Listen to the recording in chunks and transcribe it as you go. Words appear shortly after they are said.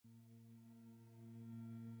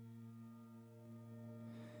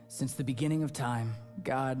Since the beginning of time,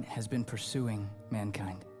 God has been pursuing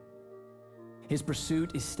mankind. His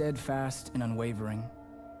pursuit is steadfast and unwavering.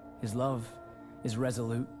 His love is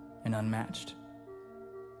resolute and unmatched.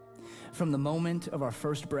 From the moment of our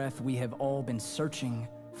first breath, we have all been searching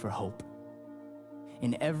for hope.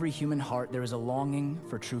 In every human heart, there is a longing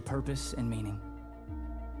for true purpose and meaning.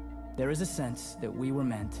 There is a sense that we were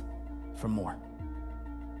meant for more.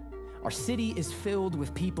 Our city is filled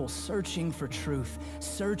with people searching for truth,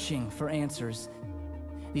 searching for answers.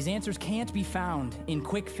 These answers can't be found in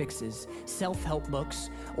quick fixes, self-help books,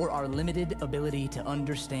 or our limited ability to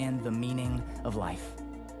understand the meaning of life.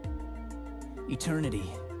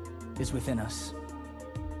 Eternity is within us.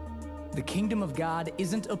 The kingdom of God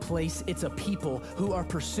isn't a place, it's a people who are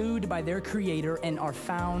pursued by their Creator and are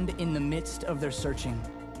found in the midst of their searching.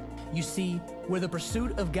 You see, where the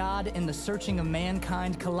pursuit of God and the searching of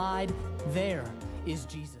mankind collide, there is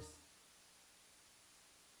Jesus.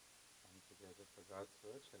 Come together for God's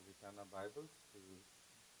word. Shall we turn our Bibles to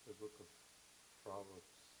the book of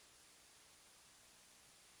Proverbs?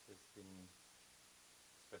 There's been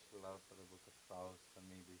special love for the book of Proverbs for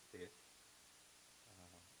me these days.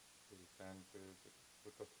 We'll turn to the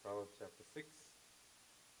book of Proverbs chapter 6,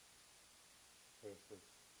 verses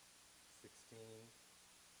 16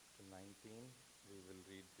 to 19. We will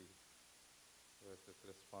read these verses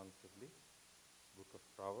responsively. Book of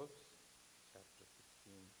Proverbs, chapter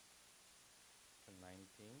 16 to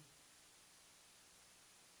 19.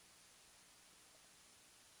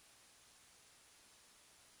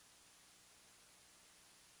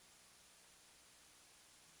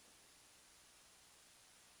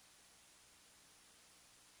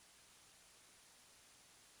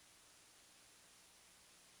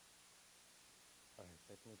 All right,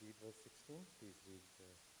 let me read verse 16. Please read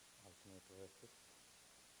the alternate verses.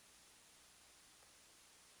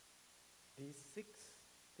 These 6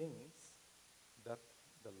 things doth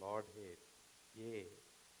the Lord hate, yea,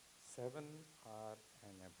 7 are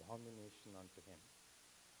an abomination unto him: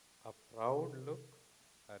 a proud look,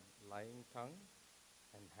 a lying tongue,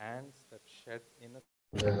 and hands that shed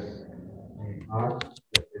innocence, and heart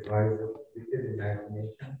that deviseth wicked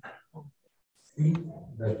imagination, feet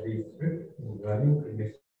that be swift in running to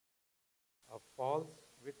mischief, a false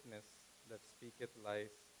witness that speaketh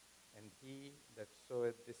lies, and he that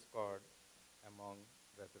soweth discord among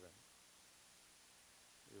brethren.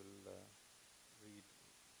 We will read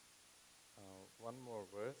one more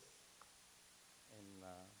verse in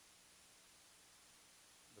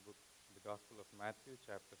the Gospel of Matthew,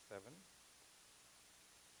 chapter 7.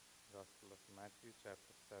 Gospel of Matthew,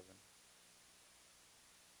 chapter 7,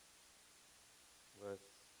 verse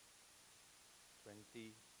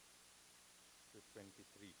 20 to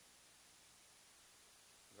 23.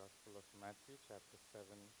 Gospel of Matthew, chapter 7,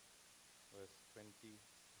 verse 20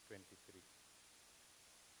 to 23.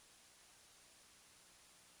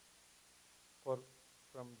 For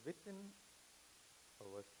from within,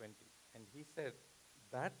 verse 20, and he said,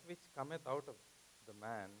 that which cometh out of the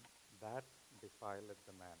man, that defileth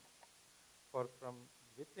the man. For from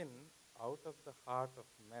within, out of the heart of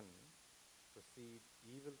men, proceed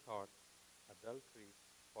evil thoughts, adulteries,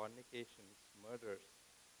 fornications, murders,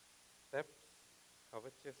 thefts,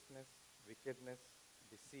 covetousness, wickedness,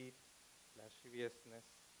 deceit, lasciviousness,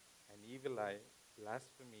 an evil eye,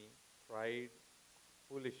 blasphemy, pride,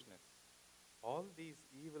 foolishness. All these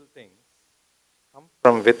evil things come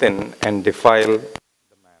from within and defile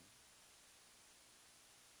the man.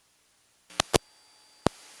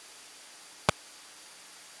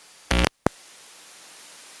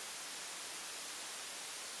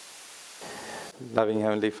 Loving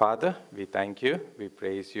Heavenly Father, we thank you, we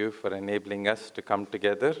praise you for enabling us to come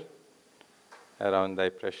together around thy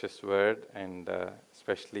precious word, and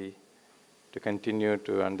especially to continue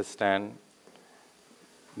to understand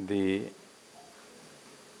the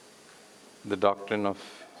doctrine of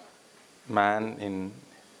man in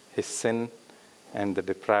his sin and the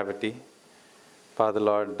depravity. Father,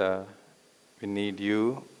 Lord, we need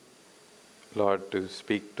you, Lord, to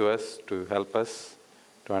speak to us, to help us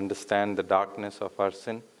to understand the darkness of our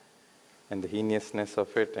sin and the heinousness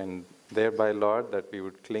of it, and thereby, Lord, that we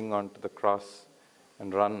would cling on to the cross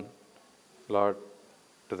and run, Lord,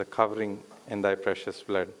 to the covering in thy precious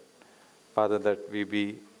blood. Father, that we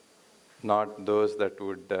be not those that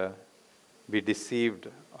would be deceived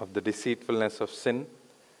of the deceitfulness of sin,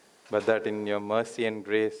 but that in your mercy and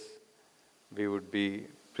grace we would be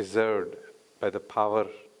preserved by the power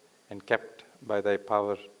and kept by thy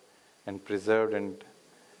power and preserved, and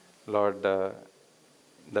Lord,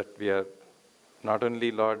 that we are not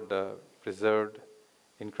only, Lord, preserved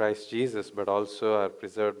in Christ Jesus, but also are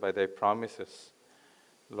preserved by thy promises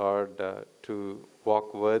Lord, to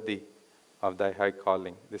walk worthy of thy high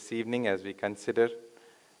calling. This evening, as we consider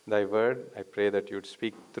thy word, I pray that you would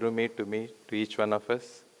speak through me, to each one of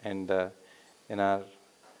us, and in our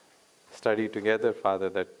study together, Father,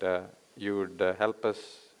 that you would help us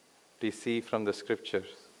to see from the scriptures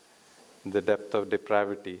the depth of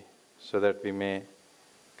depravity, so that we may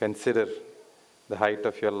consider the height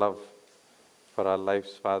of your love for our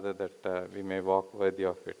lives, Father, that we may walk worthy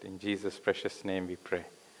of it. In Jesus' precious name we pray.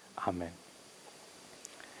 Amen.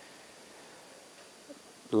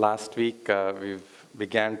 Last week, we've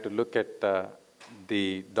began to look at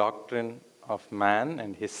the doctrine of man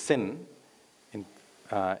and his sin.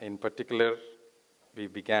 In particular, we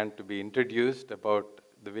began to be introduced about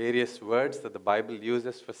the various words that the Bible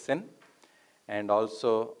uses for sin, and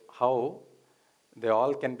also how they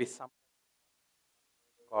all can be summed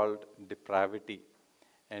up called depravity.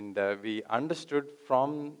 And we understood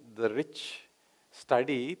from the rich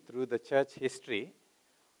study through the church history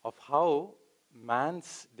of how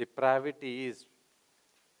man's depravity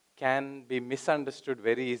can be misunderstood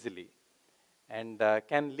very easily, and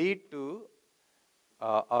can lead to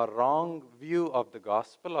a wrong view of the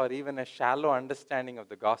gospel, or even a shallow understanding of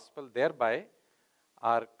the gospel. Thereby,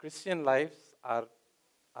 our Christian lives are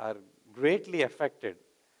greatly affected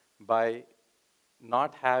by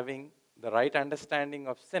not having the right understanding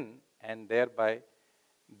of sin, and thereby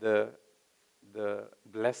the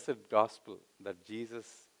blessed gospel that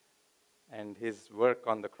Jesus and his work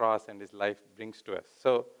on the cross and his life brings to us.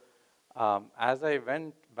 So as I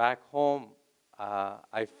went back home,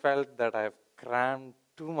 I felt that I've crammed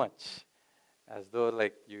too much, as though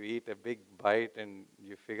like you eat a big bite and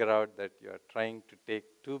you figure out that you are trying to take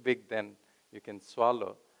too big than you can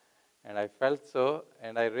swallow. And I felt so,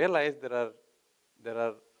 and I realized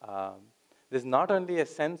there's not only a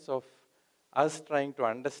sense of us trying to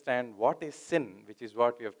understand what is sin, which is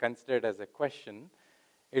what we have considered as a question.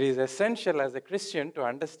 It is essential as a Christian to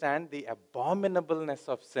understand the abominableness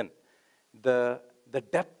of sin, the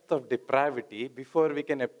depth of depravity, before we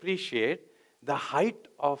can appreciate the height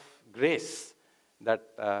of grace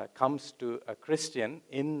that comes to a Christian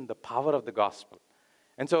in the power of the gospel.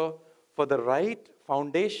 And so, for the right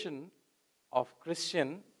foundation of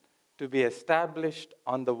Christian to be established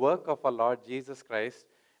on the work of our Lord Jesus Christ,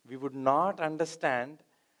 we would not understand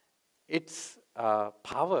its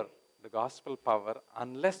power, the gospel power,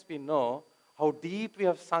 unless we know how deep we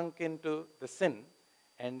have sunk into the sin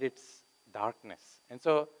and its darkness. And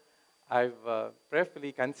so I've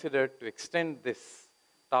prayerfully considered to extend this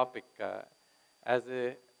topic as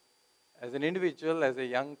an individual, as a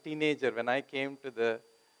young teenager. When I came to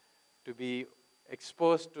be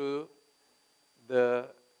exposed to the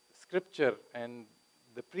scripture and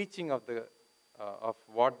the preaching of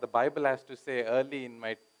what the Bible has to say early in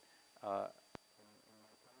my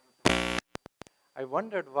I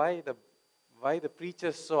wondered why the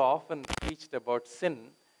preachers so often preached about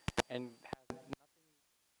sin, and had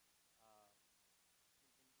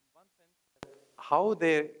how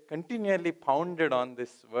they continually pounded on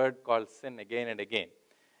this word called sin again and again.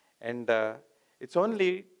 And it's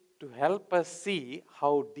only to help us see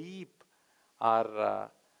how deep our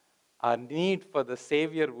need for the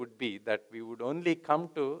Savior would be, that we would only come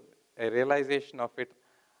to a realization of it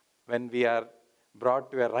when we are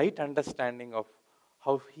brought to a right understanding of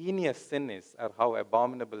how heinous sin is, or how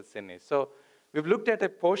abominable sin is. So we've looked at a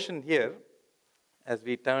portion here as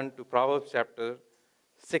we turn to Proverbs chapter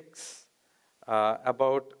 6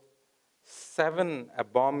 about 7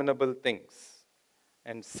 abominable things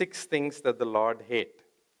and 6 things that the Lord hate.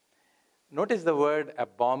 Notice the word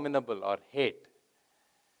abominable or hate.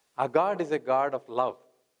 Our God is a God of love.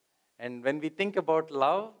 And when we think about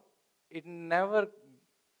love, it never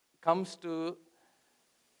comes to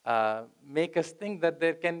make us think that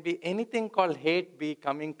there can be anything called hate be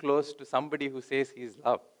coming close to somebody who says he is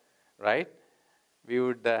love, right? We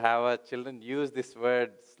would have our children use these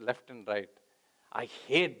words left and right. I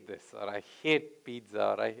hate this, or I hate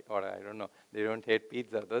pizza, or I don't know. They don't hate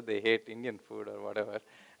pizza, though. They hate Indian food or whatever.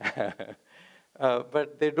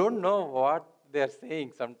 But they don't know what they are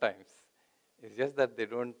saying sometimes. It's just that they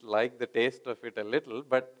don't like the taste of it a little,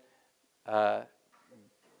 but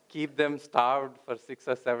keep them starved for 6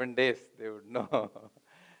 or 7 days, they would know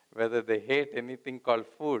whether they hate anything called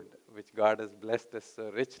food, which God has blessed us so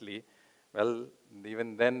richly. Well,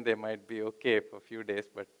 even then they might be okay for a few days,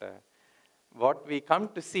 but what we come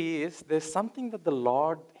to see is there's something that the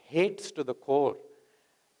Lord hates to the core.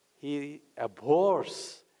 He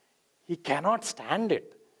abhors. He cannot stand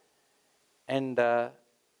it. And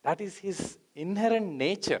that is his inherent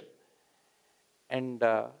nature. And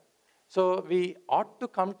so we ought to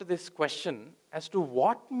come to this question as to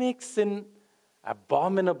what makes sin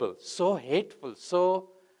abominable, so hateful, so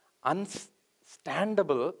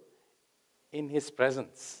unstandable in his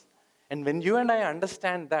presence. And when you and I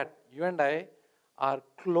understand that, you and I are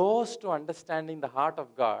close to understanding the heart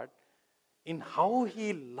of God in how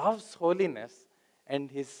he loves holiness, and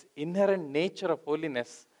his inherent nature of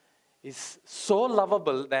holiness is so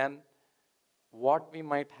lovable than what we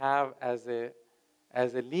might have as a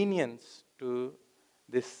lenience to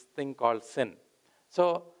this thing called sin.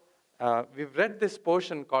 So we've read this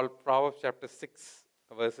portion called Proverbs chapter 6,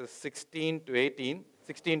 verses 16 to 18,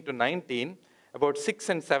 16 to 19, about 6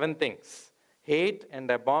 and 7 things. Hate and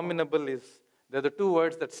abominable they're the two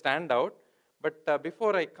words that stand out. But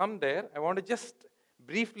before I come there, I want to just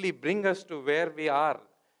briefly bring us to where we are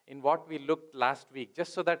in what we looked last week,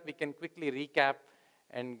 just so that we can quickly recap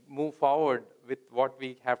and move forward with what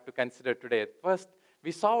we have to consider today. First,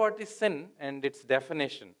 we saw what is sin and its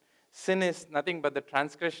definition. Sin is nothing but the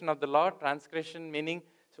transgression of the law. Transgression meaning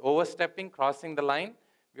overstepping, crossing the line.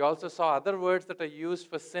 We also saw other words that are used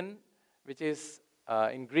for sin, which is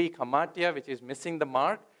in Greek, hamartia, which is missing the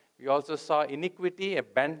mark. We also saw iniquity, a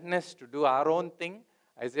bentness to do our own thing,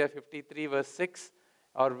 Isaiah 53 verse 6,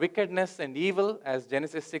 or wickedness and evil, as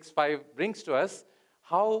Genesis 6:5 brings to us,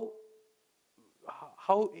 how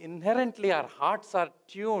inherently our hearts are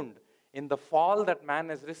tuned in the fall that man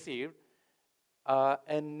has received,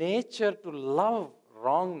 a nature to love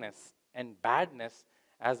wrongness and badness,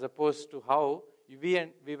 as opposed to how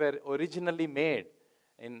we were originally made.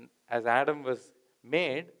 As Adam was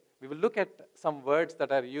made, we will look at some words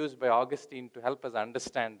that are used by Augustine to help us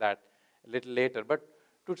understand that a little later. But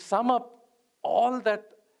to sum up, all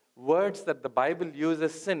that words that the Bible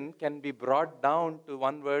uses sin can be brought down to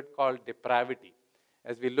one word called depravity,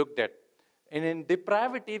 as we looked at. And in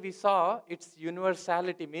depravity, we saw its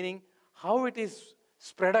universality, meaning how it is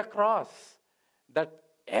spread across, that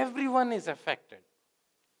everyone is affected,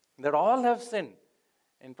 that all have sinned.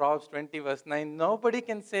 In Proverbs 20, verse 9, nobody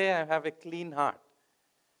can say, I have a clean heart.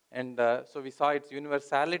 And so we saw its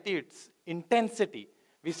universality, its intensity.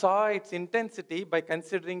 We saw its intensity by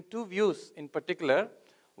considering two views in particular.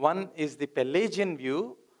 One is the Pelagian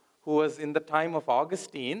view, who was in the time of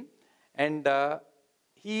Augustine, and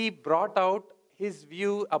he brought out his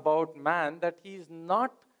view about man, that he is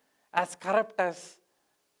not as corrupt as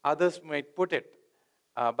others might put it,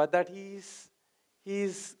 but that he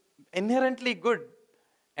is inherently good,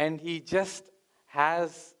 and he just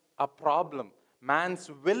has a problem. Man's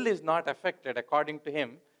will is not affected according to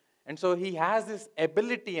him, and so he has this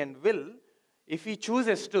ability and will, if he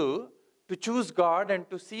chooses to choose God and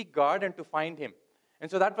to seek God and to find him. And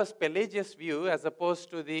so that was Pelagius' view as opposed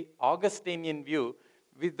to the Augustinian view.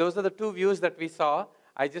 Those are the two views that we saw.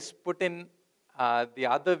 I just put in the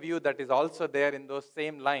other view that is also there in those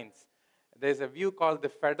same lines. There's a view called the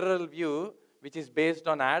federal view, which is based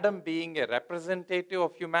on Adam being a representative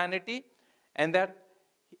of humanity, and that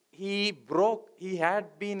he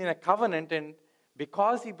had been in a covenant, and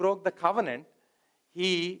because he broke the covenant,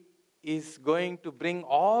 he is going to bring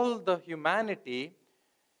all the humanity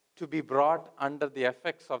to be brought under the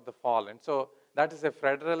effects of the fall. And so that is a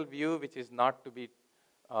federal view, which is not to be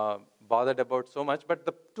bothered about so much. But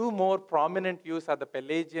the two more prominent views are the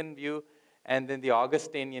Pelagian view and then the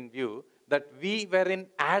Augustinian view, that we were in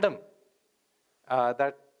Adam,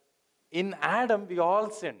 that in Adam we all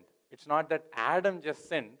sinned. It's not that Adam just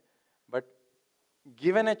sinned, but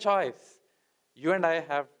given a choice, you and I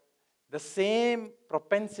have the same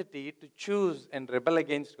propensity to choose and rebel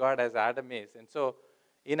against God as Adam is. And so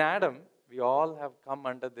in Adam, we all have come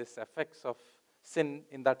under this effects of sin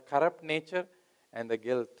in that corrupt nature and the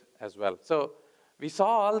guilt as well. So we saw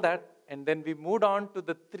all that, and then we moved on to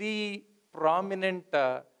the three prominent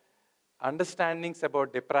understandings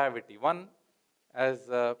about depravity. One, as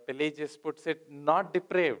Pelagius puts it, not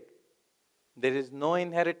depraved. There is no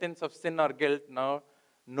inheritance of sin or guilt,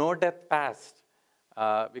 no death past,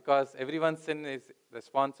 because everyone's sin is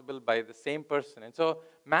responsible by the same person. And so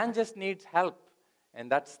man just needs help,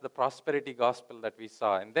 and that's the prosperity gospel that we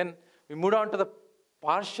saw. And then we moved on to the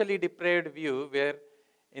partially depraved view, where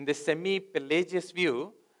in the semi-Pelagius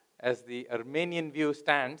view, as the Armenian view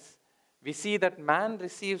stands, we see that man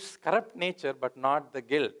receives corrupt nature but not the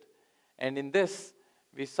guilt. And in this,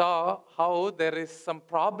 we saw how there is some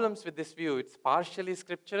problems with this view. It's partially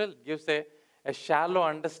scriptural. It gives a shallow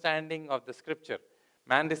understanding of the scripture.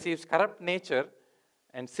 Man receives corrupt nature,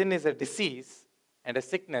 and sin is a disease and a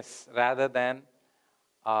sickness rather than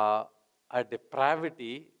a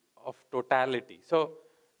depravity of totality. So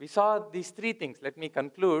we saw these three things. Let me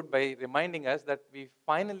conclude by reminding us that we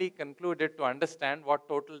finally concluded to understand what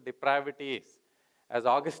total depravity is. As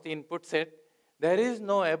Augustine puts it, There is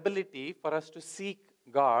no ability for us to seek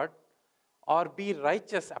God or be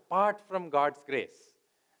righteous apart from God's grace.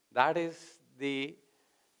 That is the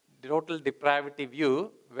total depravity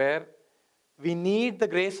view, where we need the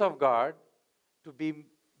grace of God to be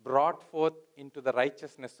brought forth into the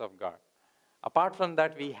righteousness of God. Apart from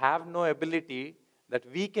that, we have no ability that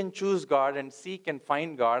we can choose God and seek and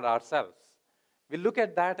find God ourselves. We'll look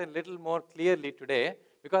at that a little more clearly today,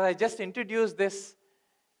 because I just introduced this.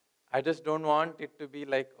 I just don't want it to be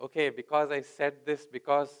like, okay, because I said this,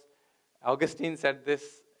 because Augustine said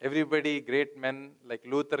this, everybody, great men like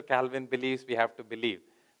Luther, Calvin believes we have to believe.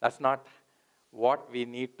 That's not what we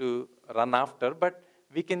need to run after, but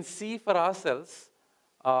we can see for ourselves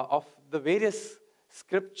of the various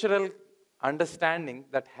scriptural understanding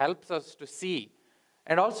that helps us to see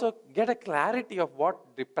and also get a clarity of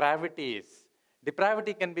what depravity is.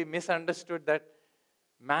 Depravity can be misunderstood that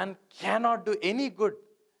man cannot do any good,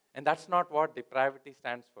 and that's not what depravity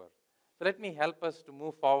stands for. So let me help us to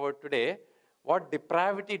move forward today. What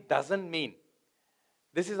depravity doesn't mean.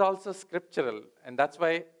 This is also scriptural, and that's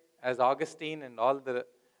why, as Augustine and all the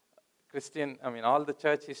all the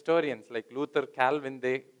church historians like Luther, Calvin,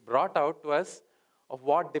 they brought out to us of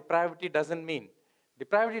what depravity doesn't mean.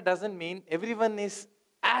 Depravity doesn't mean everyone is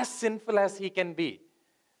as sinful as he can be.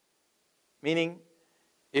 Meaning,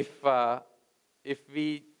 if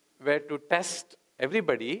we were to test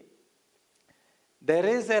everybody, there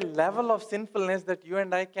is a level of sinfulness that you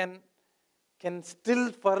and I can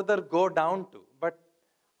still further go down to. But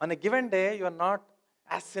on a given day, you are not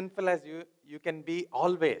as sinful as you can be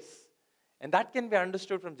always. And that can be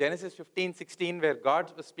understood from Genesis 15:16, where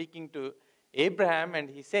God was speaking to Abraham, and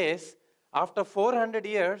he says, after 400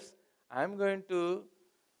 years, I'm going to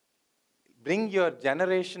bring your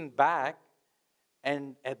generation back,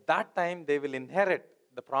 and at that time they will inherit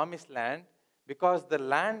the promised land, because the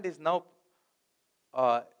land is now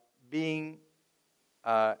being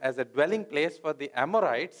as a dwelling place for the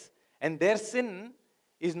Amorites, and their sin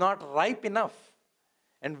is not ripe enough.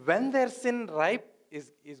 And when their sin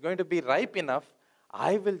is going to be ripe enough,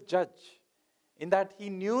 I will judge. In that he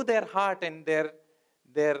knew their heart and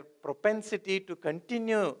their propensity to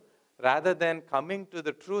continue, rather than coming to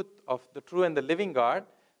the truth of the true and the living God,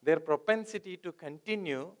 their propensity to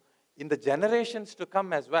continue in the generations to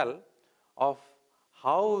come as well, of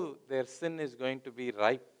how their sin is going to be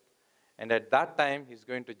ripe. And at that time, he's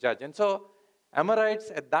going to judge. And so, Amorites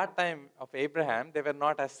at that time of Abraham, they were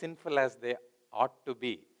not as sinful as they ought to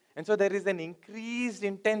be. And so, there is an increased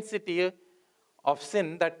intensity of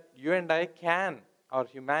sin that you and I can, or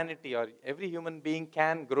humanity, or every human being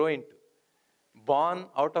can grow into. Born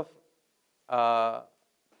out of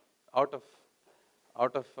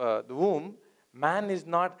the womb, man is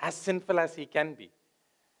not as sinful as he can be.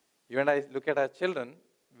 You and I look at our children,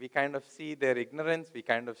 we kind of see their ignorance, we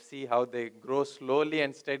kind of see how they grow slowly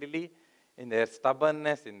and steadily in their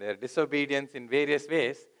stubbornness, in their disobedience, in various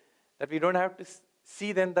ways, that we don't have to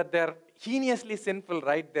see them that they're heinously sinful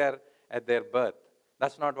right there at their birth.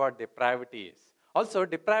 That's not what depravity is. Also,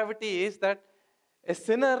 depravity is that a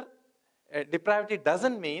sinner, depravity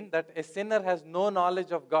doesn't mean that a sinner has no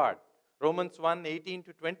knowledge of God. Romans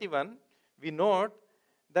 1:18-21, we note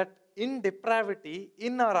that in depravity,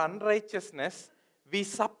 in our unrighteousness, we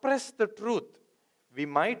suppress the truth. We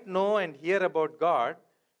might know and hear about God.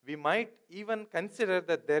 We might even consider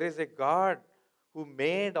that there is a God who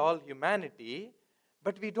made all humanity,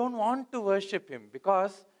 but we don't want to worship him,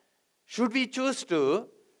 because should we choose to,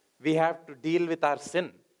 we have to deal with our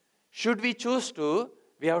sin. Should we choose to,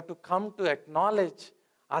 we have to come to acknowledge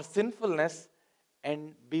our sinfulness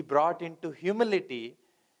and be brought into humility.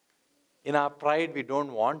 In our pride, we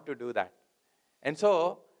don't want to do that. And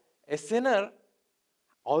so, a sinner,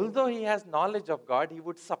 although he has knowledge of God, he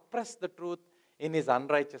would suppress the truth in his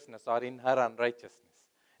unrighteousness or in her unrighteousness.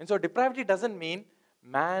 And so, depravity doesn't mean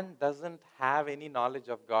man doesn't have any knowledge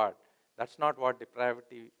of God. That's not what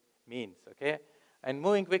depravity means, okay? And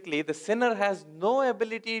moving quickly, the sinner has no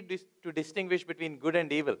ability to distinguish between good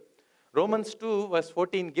and evil. Romans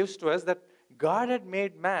 2:14 gives to us that God had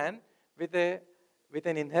made man with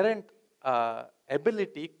an inherent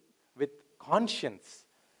ability, with conscience.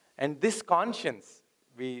 And this conscience,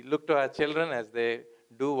 we look to our children as they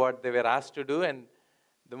do what they were asked to do, and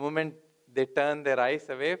the moment they turn their eyes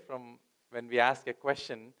away from when we ask a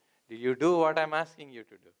question, did you do what I'm asking you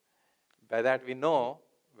to do? By that we know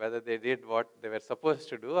whether they did what they were supposed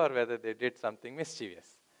to do or whether they did something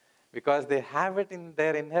mischievous. Because they have it in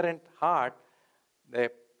their inherent heart,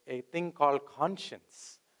 a thing called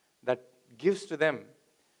conscience that gives to them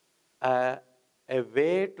a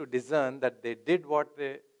way to discern that they did what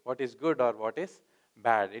is good or what is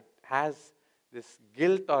bad. It has this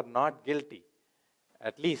guilt or not guilty,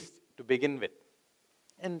 at least to begin with.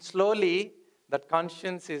 And slowly, that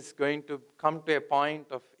conscience is going to come to a point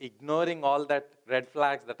of ignoring all that red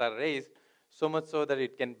flags that are raised, so much so that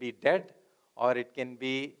it can be dead or it can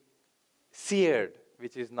be seared,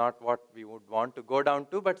 which is not what we would want to go down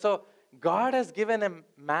to. But so God has given a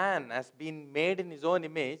man, as being made in his own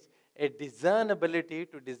image, a discernibility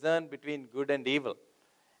to discern between good and evil.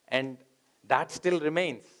 And that still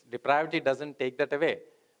remains. Depravity doesn't take that away.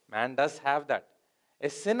 Man does have that. A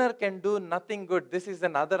sinner can do nothing good. This is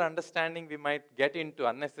another understanding we might get into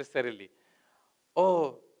unnecessarily.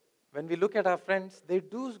 Oh, when we look at our friends, they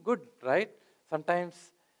do good, right? Sometimes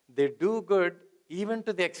they do good even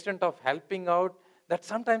to the extent of helping out that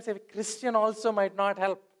sometimes a Christian also might not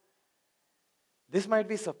help. This might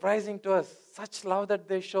be surprising to us. Such love that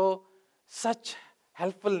they show, such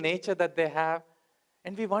helpful nature that they have.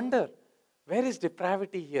 And we wonder, where is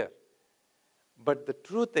depravity here? But the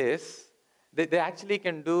truth is, they actually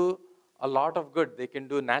can do a lot of good. They can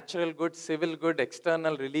do natural good, civil good,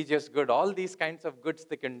 external religious good. All these kinds of goods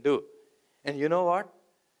they can do. And you know what?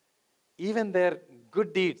 Even their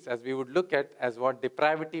good deeds, as we would look at as what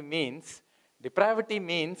depravity means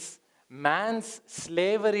man's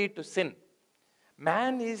slavery to sin.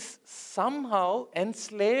 Man is somehow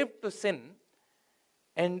enslaved to sin,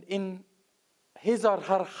 and in his or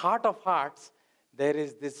her heart of hearts, there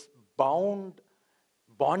is this bondage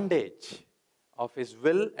of his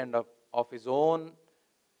will and of his own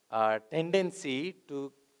tendency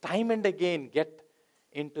to time and again get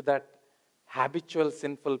into that habitual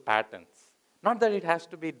sinful patterns. Not that it has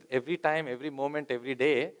to be every time, every moment, every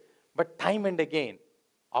day, but time and again,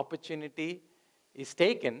 opportunity is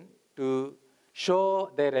taken to show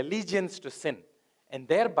their allegiance to sin, and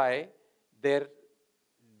thereby their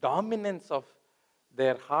dominance of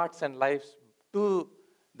their hearts and lives to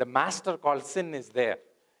the master called sin is there.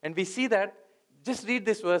 And we see that, just read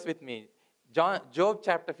this verse with me. Job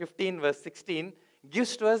chapter 15 verse 16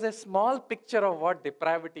 gives to us a small picture of what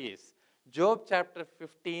depravity is. Job chapter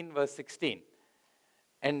 15 verse 16.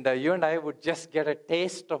 And you and I would just get a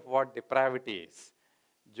taste of what depravity is.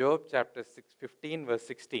 Job chapter 15 verse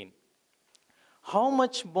 16. How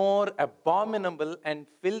much more abominable and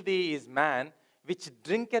filthy is man, which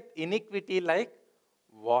drinketh iniquity like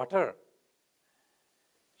water.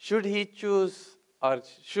 Should he choose, or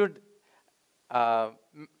should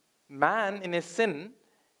man in his sin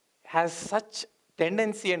has such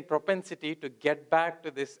tendency and propensity to get back to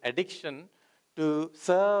this addiction to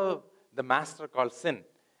serve the master called sin.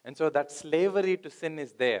 And so that slavery to sin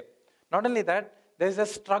is there. Not only that, there's a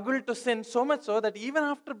struggle to sin, so much so that even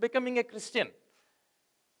after becoming a Christian,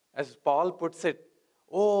 as Paul puts it,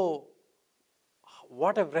 oh,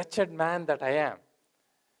 what a wretched man that I am.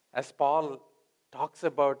 As Paul talks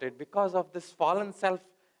about it, because of this fallen self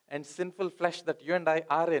and sinful flesh that you and I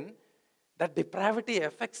are in, that depravity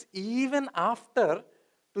affects even after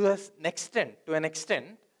to an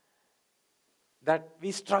extent that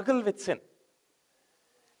we struggle with sin.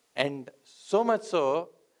 And so much so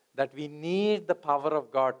that we need the power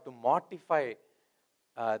of God to mortify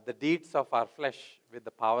the deeds of our flesh with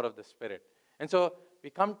the power of the Spirit. And so we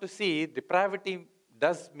come to see depravity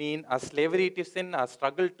does mean our slavery to sin, our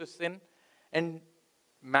struggle to sin, and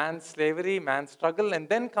man's slavery, man's struggle, and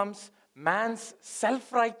then comes man's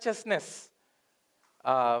self-righteousness.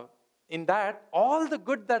 In that, all the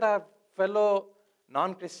good that our fellow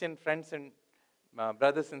non-Christian friends and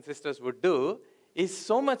brothers and sisters would do is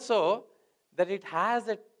so much so that it has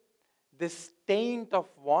this taint of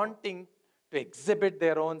wanting to exhibit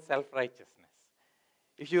their own self-righteousness.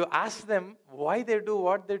 If you ask them why they do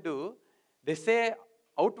what they do, they say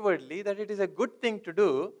outwardly that it is a good thing to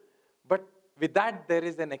do, but with that there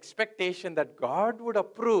is an expectation that God would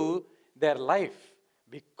approve their life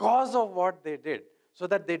because of what they did, so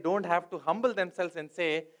that they don't have to humble themselves and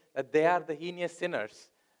say that they are the heinous sinners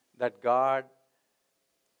that God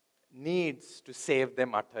needs to save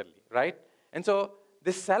them utterly, right? And so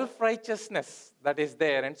this self-righteousness that is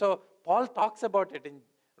there, and so Paul talks about it in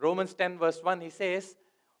Romans 10 verse 1. He says,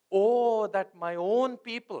 oh, that my own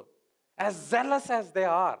people, as zealous as they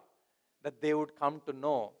are, that they would come to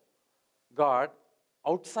know God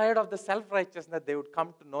outside of the self-righteousness, they would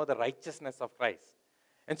come to know the righteousness of Christ.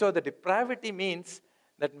 And so the depravity means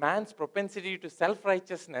that man's propensity to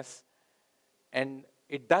self-righteousness, and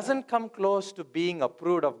it doesn't come close to being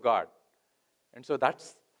approved of God. And so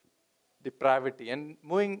that's depravity. And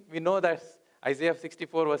we know that Isaiah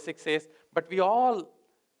 64 verse 6 says, but we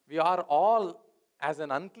are all as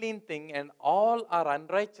an unclean thing, and all our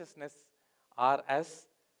unrighteousness are as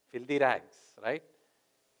filthy rags, right?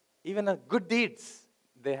 Even our good deeds,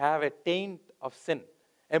 they have a taint of sin,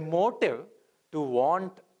 a motive to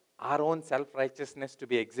want our own self-righteousness to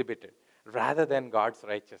be exhibited rather than God's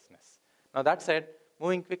righteousness. Now that said,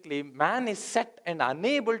 moving quickly, man is set and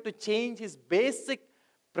unable to change his basic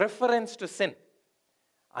preference to sin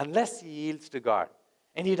unless he yields to God.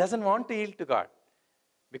 And he doesn't want to yield to God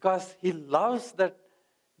because he loves that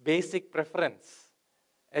basic preference,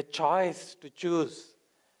 a choice to choose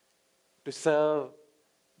to serve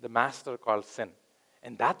the master called sin.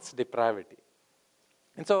 And that's depravity.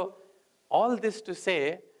 And so, all this to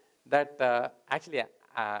say that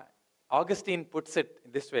Augustine puts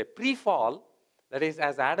it this way. Pre-fall, that is,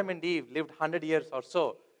 as Adam and Eve lived 100 years or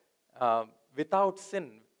so, without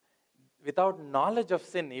sin, without knowledge of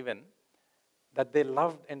sin even, that they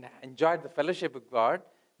loved and enjoyed the fellowship of God,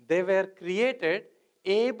 they were created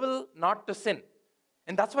able not to sin.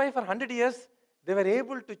 And that's why for 100 years, they were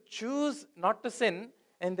able to choose not to sin,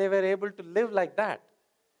 and they were able to live like that.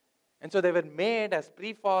 And so they were made as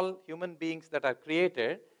pre-fall human beings that are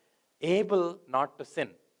created, able not to sin.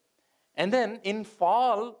 And then in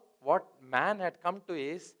fall, what man had come to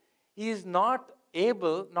is, he is not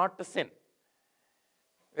able not to sin.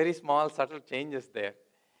 Very small, subtle changes there.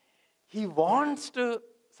 He wants to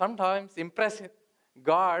sometimes impress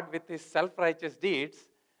God with his self-righteous deeds,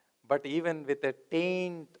 but even with a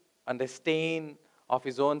taint and a stain of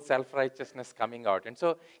his own self-righteousness coming out. And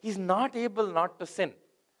so he's not able not to sin.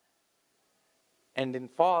 And in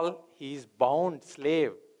fall, he is bound,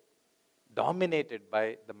 slave, dominated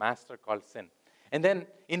by the master called sin. And then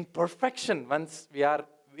in perfection, once we are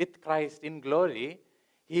with Christ in glory,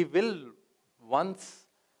 he will once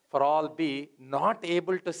for all be not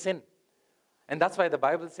able to sin. And that's why the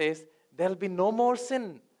Bible says there'll be no more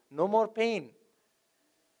sin, no more pain.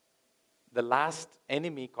 The last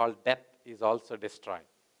enemy called death is also destroyed.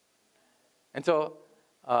 And so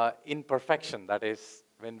in perfection, that is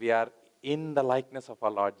when we are in the likeness of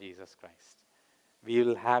our Lord Jesus Christ, we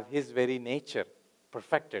will have his very nature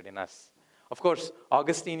perfected in us. Of course,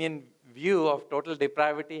 Augustinian view of total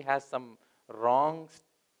depravity has some wrong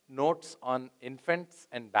notes on infants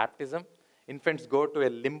and baptism. Infants go to a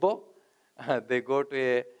limbo. They go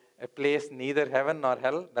to a place neither heaven nor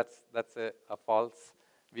hell. That's a false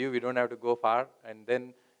view. We don't have to go far. And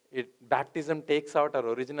then baptism takes out our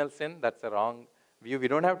original sin. That's a wrong view. We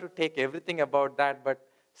don't have to take everything about that, but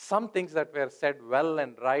some things that were said well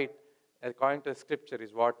and right according to Scripture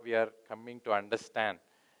is what we are coming to understand.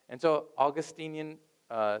 And so Augustinian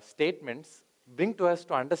statements bring to us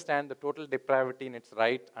to understand the total depravity in its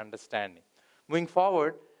right understanding. Moving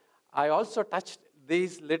forward, I also touched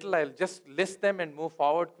these little, I'll just list them and move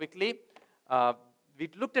forward quickly. We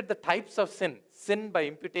looked at the types of sin. Sin by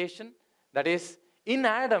imputation, that is, in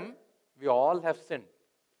Adam, we all have sinned.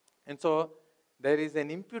 And so there is an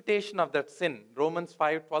imputation of that sin. Romans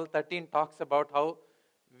 5:12-13 talks about how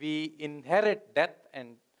we inherit death,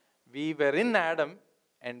 and we were in Adam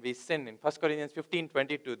and we sin. In 1 Corinthians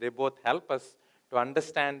 15:22, they both help us to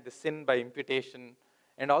understand the sin by imputation.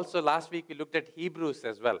 And also last week we looked at Hebrews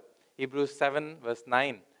as well. Hebrews 7 verse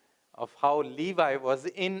 9 of how Levi was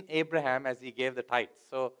in Abraham as he gave the tithes.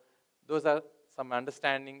 So those are some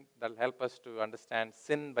understanding that will help us to understand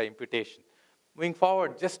sin by imputation. Moving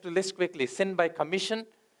forward, just to list quickly, sin by commission.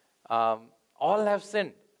 All have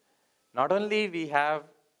sinned. Not only we have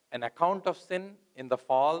an account of sin in the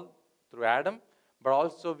fall through Adam, but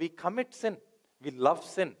also we commit sin. We love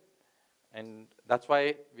sin. And that's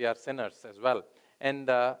why we are sinners as well. And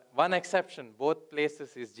one exception, both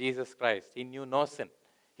places, is Jesus Christ. He knew no sin.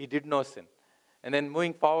 He did no sin. And then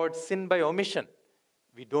moving forward, sin by omission.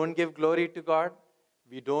 We don't give glory to God.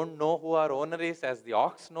 We don't know who our owner is, as the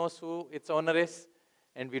ox knows who its owner is.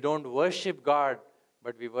 And we don't worship God,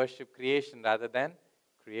 but we worship creation rather than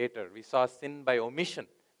Creator. We saw sin by omission.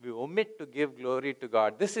 We omit to give glory to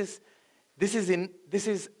God. This is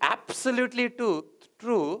absolutely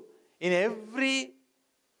true in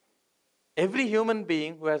every human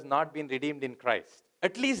being who has not been redeemed in Christ.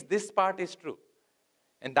 At least this part is true.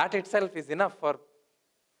 And that itself is enough for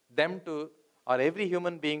them to, or every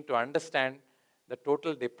human being to understand the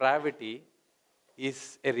total depravity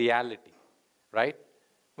is a reality, right?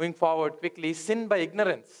 Moving forward quickly, sin by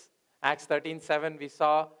ignorance. Acts 13:7, we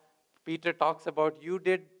saw Peter talks about, you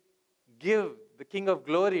did give the King of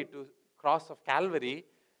Glory to cross of Calvary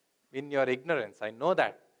in your ignorance. I know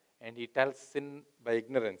that. And he tells sin by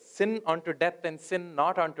ignorance. Sin unto death and sin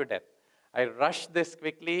not unto death. I rushed this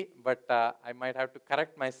quickly, but I might have to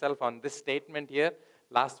correct myself on this statement here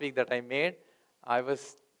last week that I made. I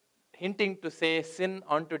was hinting to say sin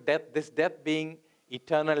unto death, this death being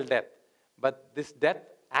eternal death. But this death,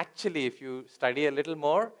 actually, if you study a little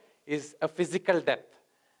more, is a physical death.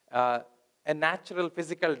 a natural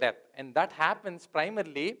physical death. And that happens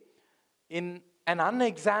primarily in an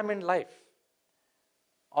unexamined life.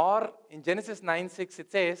 Or in Genesis 9:6,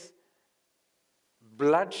 it says,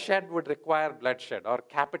 bloodshed would require bloodshed or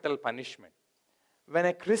capital punishment. When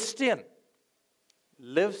a Christian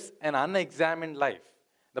lives an unexamined life,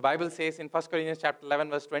 the Bible says in 1 Corinthians chapter 11,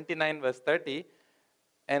 verse 29, verse 30,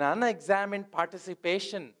 an unexamined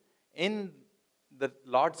participation in the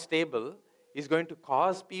Lord's table is going to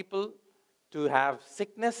cause people to have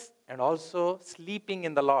sickness and also sleeping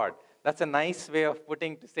in the Lord. That's a nice way of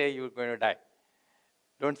putting to say you're going to die.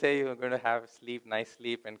 Don't say you're going to have sleep, nice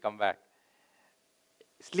sleep, and come back.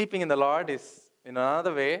 Sleeping in the Lord is, in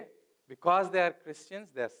another way, because they are Christians,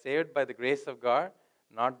 they are saved by the grace of God,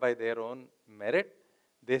 not by their own merit.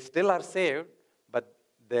 They still are saved, but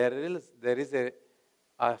there is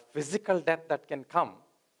a physical death that can come.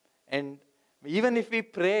 And even if we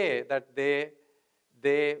pray that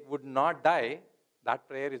they would not die, that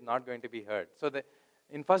prayer is not going to be heard. So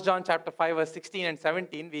in 1 John chapter 5, verse 16 and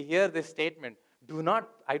 17, we hear this statement,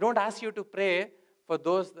 I don't ask you to pray for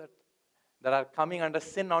those that are coming under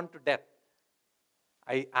sin unto death.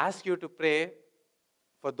 I ask you to pray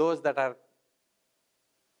for those that are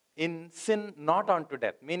in sin not unto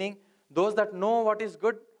death, meaning those that know what is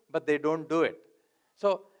good, but they don't do it.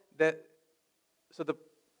 So the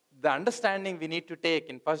understanding we need to take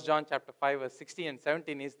in 1 John chapter 5, verse 16 and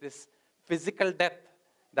 17 is this physical death.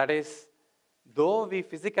 That is, though we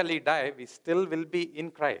physically die, we still will be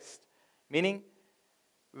in Christ. Meaning,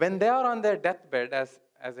 when they are on their deathbed as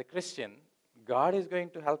a Christian, God is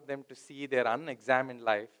going to help them to see their unexamined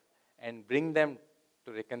life and bring them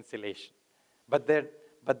to reconciliation. But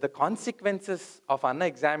the consequences of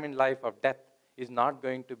unexamined life of death is not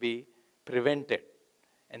going to be prevented.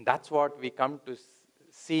 And that's what we come to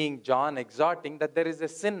seeing John exhorting, that there is a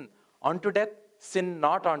sin unto death, sin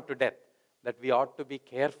not unto death, that we ought to be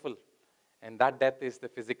careful. And that death is the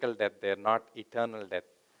physical death there, not eternal death.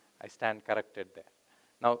 I stand corrected there.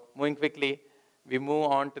 Now, moving quickly, we move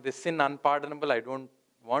on to the sin unpardonable. I don't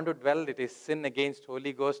want to dwell. It is sin against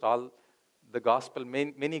Holy Ghost. All the gospel,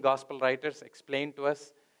 many gospel writers explain to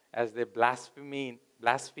us as they blaspheme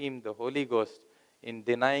the Holy Ghost in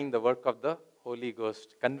denying the work of the Holy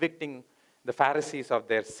Ghost, convicting the Pharisees of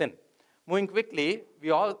their sin. Moving quickly,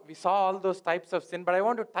 we saw all those types of sin, but I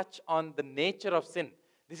want to touch on the nature of sin.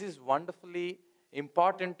 This is wonderfully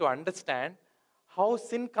important to understand how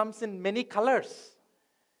sin comes in many colors.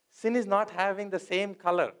 Sin is not having the same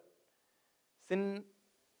color. Sin,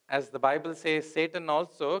 as the Bible says, Satan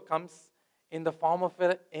also comes in the form of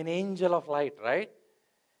an angel of light, right?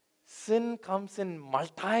 Sin comes in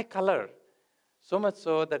multicolor, so much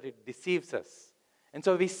so that it deceives us. And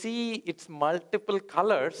so we see its multiple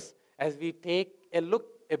colors as we take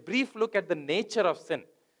a brief look at the nature of sin.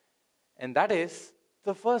 And that is,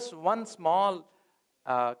 the first one small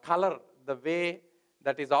color, the way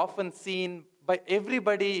that is often seen by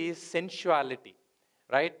everybody is sensuality,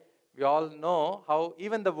 right? We all know how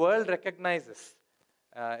even the world recognizes,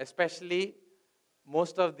 especially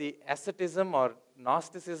most of the asceticism or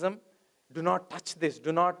Gnosticism, do not touch this,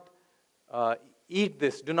 do not eat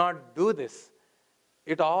this, do not do this.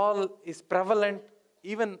 It all is prevalent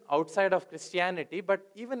even outside of Christianity, but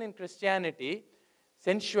even in Christianity,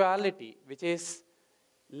 sensuality, which is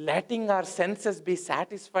letting our senses be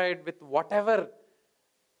satisfied with whatever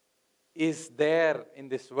is there in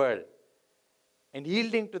this world, and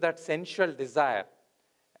yielding to that sensual desire.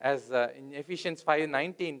 As in Ephesians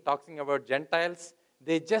 5:19, talking about Gentiles,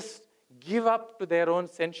 they just give up to their own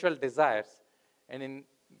sensual desires. And in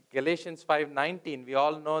Galatians 5:19, we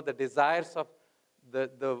all know the desires of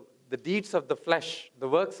the deeds of the flesh, the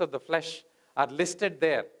works of the flesh are listed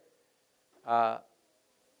there.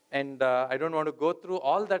 And I don't want to go through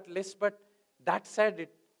all that list, but that said,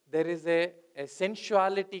 there is a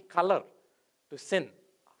sensuality color to sin,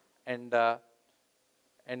 and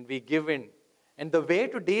we give in. And the way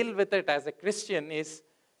to deal with it as a Christian is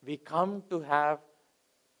we come to have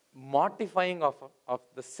mortifying of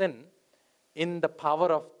the sin in the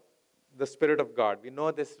power of the Spirit of God. We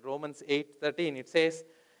know this, Romans 8:13. It says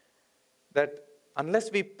that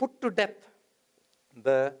unless we put to death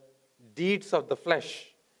the deeds of the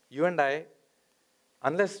flesh, you and I,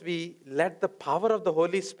 unless we let the power of the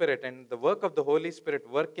Holy Spirit and the work of the Holy Spirit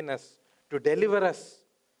work in us to deliver us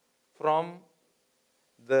from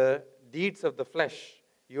the deeds of the flesh,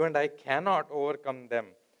 you and I cannot overcome them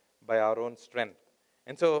by our own strength.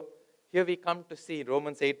 And so here we come to see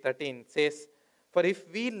Romans 8:13 says, "For if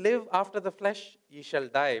we live after the flesh, ye shall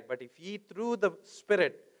die. But if ye through the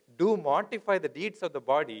Spirit do mortify the deeds of the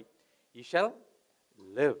body, ye shall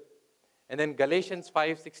live." And then Galatians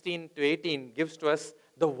 5:16 to 18 gives to us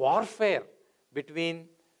the warfare between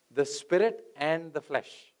the spirit and the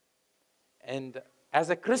flesh. And as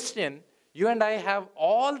a Christian, you and I have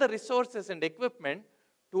all the resources and equipment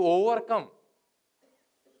to overcome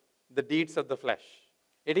the deeds of the flesh.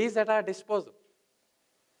 It is at our disposal.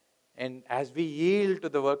 And as we yield to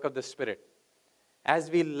the work of the Spirit, as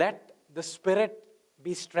we let the Spirit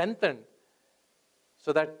be strengthened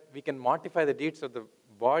so that we can mortify the deeds of the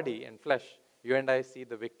body and flesh, you and I see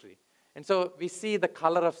the victory. And so we see the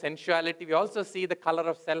color of sensuality. We also see the color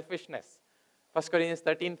of selfishness. 1 Corinthians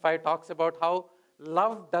 13:5 talks about how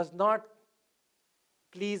love does not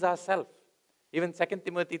please ourselves. Even 2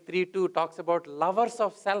 Timothy 3:2 talks about lovers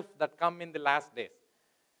of self that come in the last days.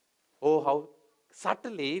 Oh, how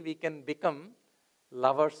subtly we can become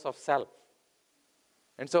lovers of self.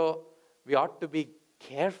 And so we ought to be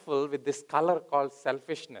careful with this color called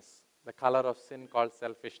selfishness, the color of sin called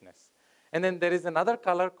selfishness. And then there is another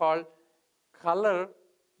color called color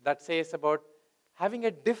that says about having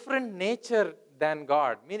a different nature than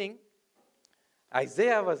God. Meaning,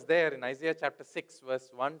 Isaiah was there in Isaiah chapter 6, verse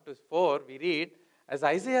 1 to 4. We read, as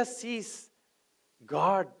Isaiah sees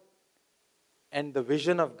God and the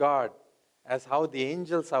vision of God, as how the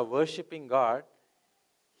angels are worshiping God,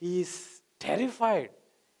 he is terrified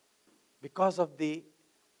because of the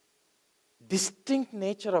distinct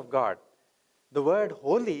nature of God. The word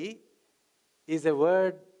holy is a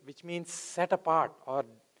word which means set apart or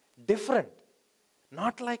different.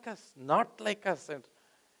 Not like us, not like us.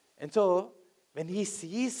 And so, when he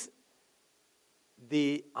sees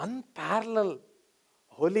the unparalleled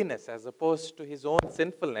holiness as opposed to his own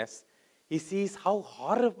sinfulness, he sees how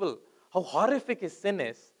horrible, how horrific his sin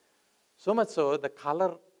is. So much so, the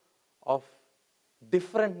color of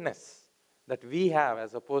differentness that we have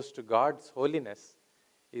as opposed to God's holiness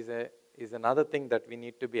is another thing that we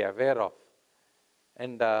need to be aware of.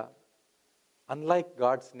 And unlike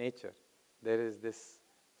God's nature, there is this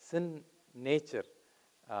sin nature,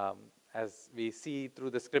 as we see through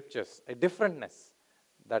the scriptures, a differentness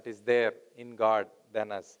that is there in God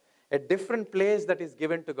than us. A different place that is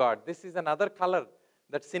given to God. This is another color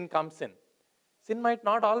that sin comes in. Sin might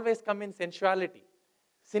not always come in sensuality.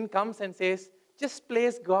 Sin comes and says, just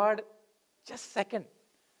place God just second.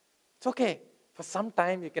 It's okay. For some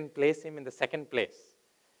time you can place him in the second place.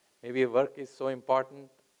 Maybe work is so important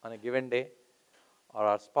on a given day, or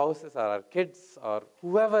our spouses, or our kids, or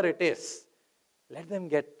whoever it is. Let them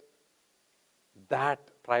get that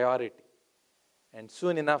priority. And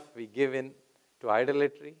soon enough we give in to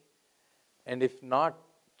idolatry. And if not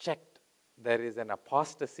checked, there is an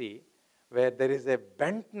apostasy where there is a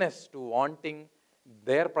bentness to wanting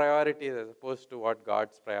their priorities as opposed to what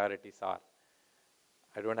God's priorities are.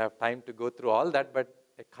 I don't have time to go through all that, but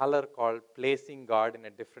a color called placing God in a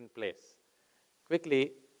different place.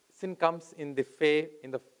 Quickly, sin comes in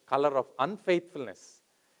the color of unfaithfulness.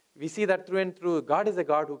 We see that through and through. God is a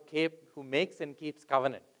God who makes and keeps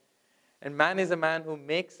covenant. And man is a man who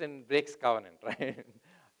makes and breaks covenant, right?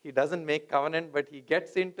 He doesn't make covenant, but he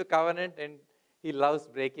gets into covenant and he loves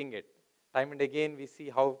breaking it. Time and again we see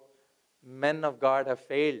how men of God have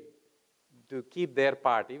failed to keep their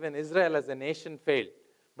part. Even Israel as a nation failed.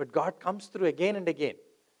 But God comes through again and again.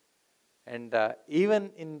 And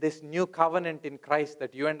even in this new covenant in Christ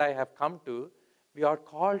that you and I have come to, we are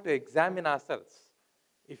called to examine ourselves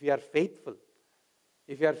if we are faithful.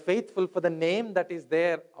 If we are faithful for the name that is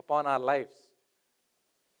there upon our lives,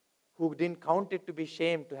 who didn't count it to be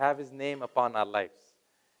shame to have his name upon our lives.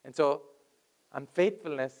 And so,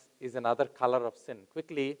 unfaithfulness is another color of sin.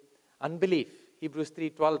 Quickly, unbelief. Hebrews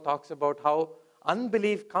 3:12 talks about how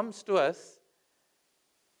unbelief comes to us,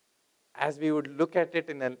 as we would look at it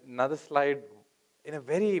in another slide, in a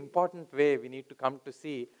very important way. We need to come to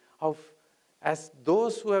see how, as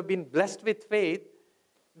those who have been blessed with faith,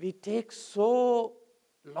 we take so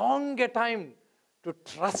long a time to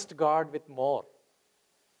trust God with more.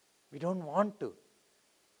 We don't want to.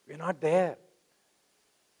 We're not there.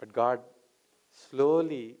 But God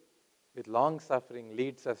slowly, with long suffering,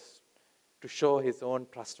 leads us to show his own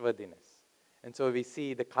trustworthiness. And so we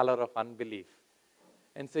see the color of unbelief.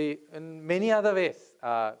 And so in many other ways,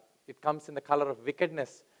 it comes in the color of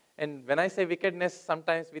wickedness. And when I say wickedness,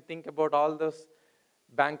 sometimes we think about all those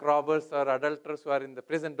bank robbers or adulterers who are in the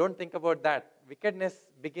prison. Don't think about that. Wickedness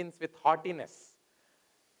begins with haughtiness.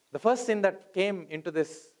 The first sin that came into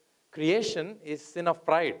this creation is sin of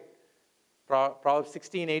pride. Proverbs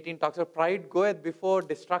 16:18 talks about pride goeth before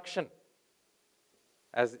destruction.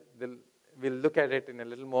 As we'll look at it in a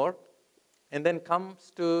little more. And then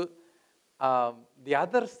comes to the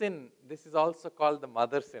other sin. This is also called the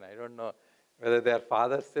mother sin. I don't know. whether they are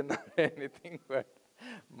father sin or anything, but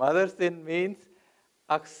mother sin means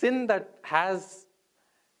a sin that has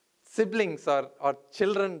siblings or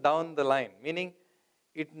children down the line, meaning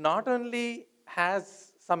it not only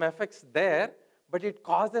has some effects there, but it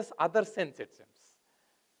causes other sins, it seems.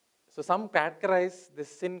 So some categorize this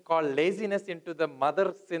sin called laziness into the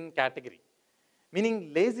mother sin category,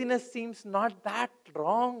 meaning laziness seems not that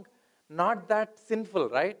wrong, not that sinful,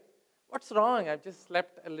 right? What's wrong? I've just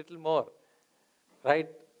slept a little more, right?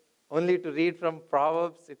 Only to read from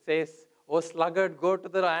Proverbs, it says, "O sluggard, go to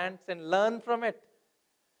the ants and learn from it."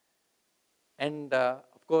 And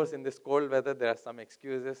of course, in this cold weather, there are some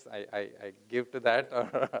excuses I give to that.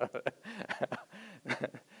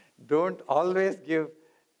 Don't always give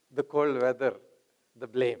the cold weather the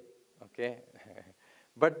blame, okay?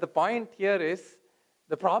 But the point here is,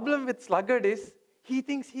 the problem with sluggard is, he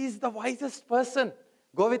thinks he's the wisest person.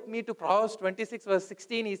 Go with me to Proverbs 26, verse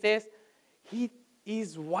 16. He says, he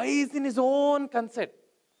is wise in his own conceit.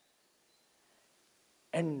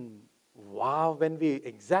 And wow, when we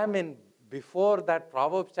examine before that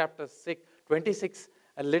Proverbs chapter 26,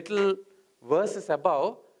 a little verses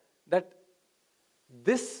above, that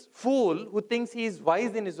this fool who thinks he is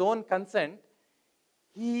wise in his own consent,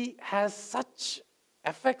 he has such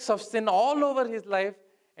effects of sin all over his life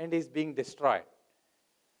and is being destroyed.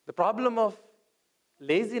 The problem of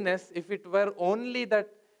laziness, if it were only that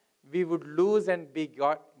we would lose and be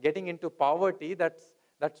getting into poverty, that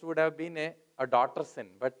would have been a daughter sin.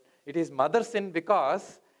 But it is mother sin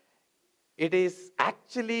because it is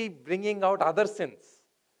actually bringing out other sins.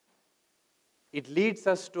 It leads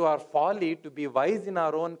us to our folly to be wise in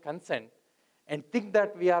our own consent and think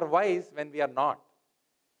that we are wise when we are not,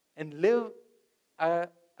 and live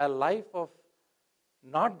a life of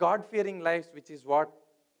not God-fearing lives, which is what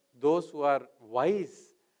those who are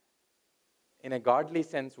wise in a godly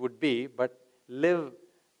sense would be, but live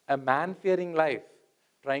a man-fearing life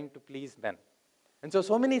trying to please men. And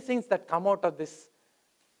so many things that come out of this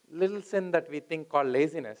little sin that we think called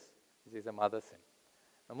laziness, which is a mother sin.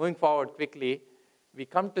 Now, moving forward quickly, we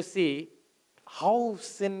come to see how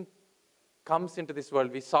sin comes into this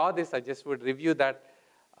world. We saw this, I just would review that.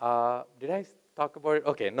 Did I talk about it?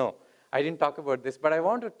 Okay, no, I didn't talk about this, but I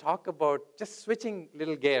want to talk about just switching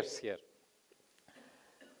little gears here.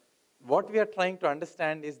 What we are trying to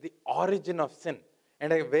understand is the origin of sin,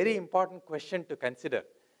 and a very important question to consider.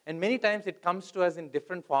 And many times it comes to us in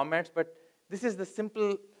different formats, but this is the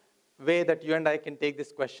simple way that you and I can take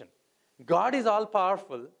this question. God is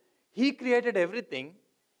all-powerful. He created everything,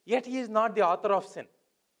 yet He is not the author of sin.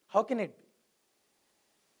 How can it be?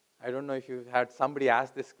 I don't know if you've had somebody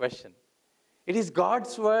ask this question. It is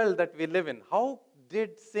God's world that we live in. How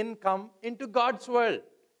did sin come into God's world?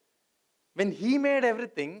 When He made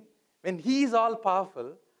everything, when He is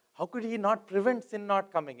all-powerful, how could He not prevent sin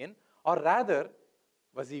not coming in? Or rather,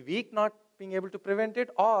 was He weak not being able to prevent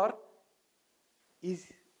it? Or is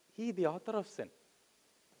He the author of sin?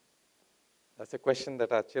 That's a question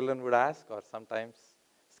that our children would ask, or sometimes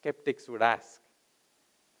skeptics would ask.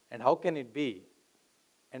 And how can it be?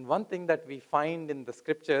 And one thing that we find in the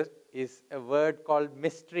scripture is a word called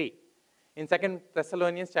mystery. In 2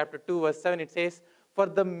 Thessalonians chapter 2, verse 7, it says, "For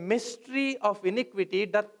the mystery of iniquity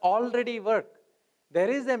doth already work." There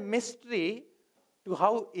is a mystery to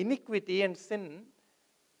how iniquity and sin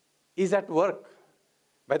is at work.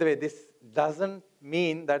 By the way, this doesn't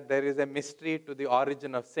mean that there is a mystery to the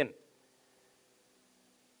origin of sin.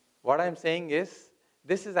 What I'm saying is,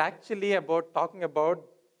 this is actually about talking about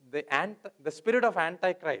the spirit of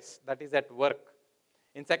Antichrist that is at work.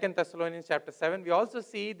 In 2 Thessalonians chapter 7, we also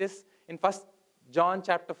see this in 1 John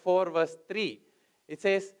chapter 4, verse 3. It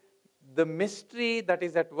says, the mystery that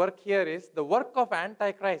is at work here is the work of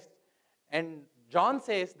Antichrist. And John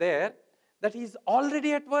says there that he's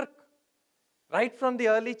already at work. Right from the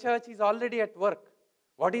early church, he's already at work.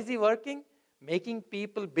 What is he working? Making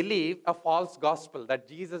people believe a false gospel, that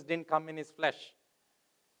Jesus didn't come in His flesh.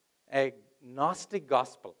 A Gnostic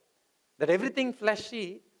gospel. That everything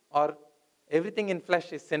fleshy or everything in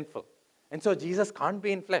flesh is sinful. And so Jesus can't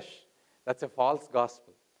be in flesh. That's a false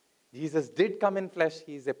gospel. Jesus did come in flesh.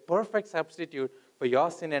 He is a perfect substitute for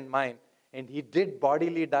your sin and mine. And He did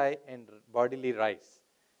bodily die and bodily rise.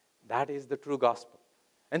 That is the true gospel.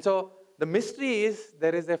 And so the mystery is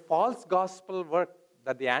there is a false gospel work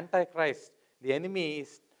that the Antichrist, the enemy,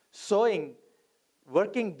 is sowing,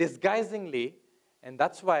 working disguisingly, and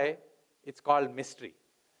that's why it's called mystery.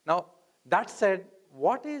 Now, that said,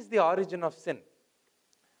 what is the origin of sin?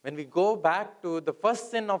 When we go back to the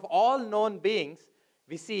first sin of all known beings,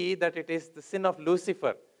 we see that it is the sin of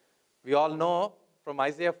Lucifer. We all know from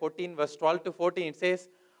Isaiah 14, verse 12 to 14, it says,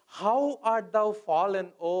 How art thou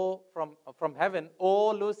fallen, from heaven,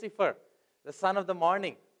 O Lucifer, the son of the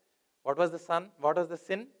morning? What was the son? What was the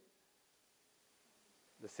sin?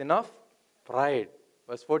 The sin of pride.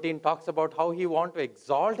 Verse 14 talks about how he wanted to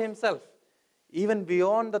exalt himself even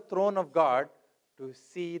beyond the throne of God to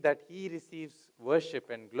see that he receives worship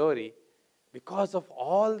and glory because of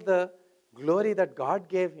all the glory that God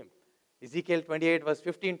gave him. Ezekiel 28 verse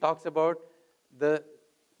 15 talks about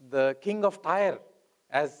the king of Tyre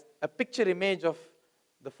as a picture image of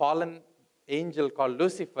the fallen angel called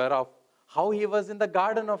Lucifer, of how he was in the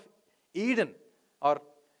Garden of Eden, or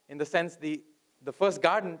in the sense the first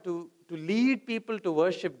garden, to lead people to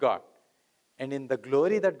worship God. And in the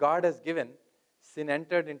glory that God has given, sin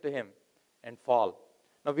entered into him and fall.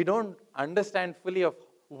 Now we don't understand fully of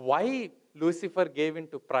why Lucifer gave in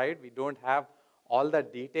to pride. We don't have all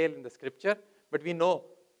that detail in the scripture, but we know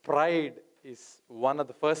pride is one of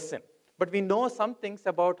the first sin. But we know some things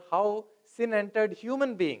about how sin entered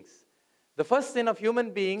human beings. The first sin of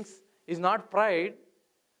human beings is not pride.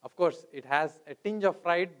 Of course, it has a tinge of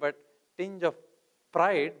pride, but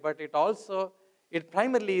it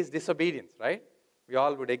primarily is disobedience, right? We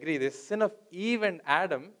all would agree this sin of Eve and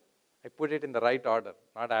Adam, I put it in the right order,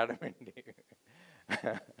 not Adam and Eve.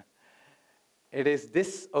 It is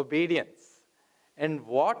disobedience. And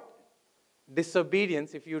what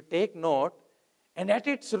disobedience, if you take note, and at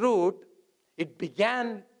its root, it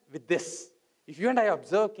began with this. If you and I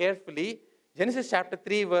observe carefully, Genesis chapter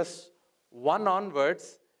 3 verse 1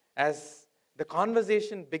 onwards, as the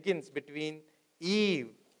conversation begins between Eve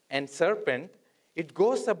and serpent, it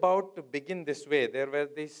goes about to begin this way. There were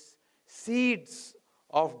these seeds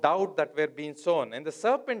of doubt that were being sown. And the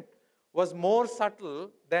serpent was more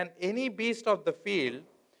subtle than any beast of the field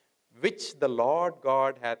which the Lord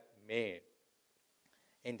God hath made.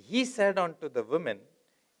 And he said unto the woman,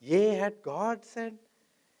 Yea, had God said,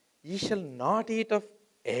 Ye shall not eat of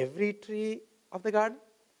every tree of the garden?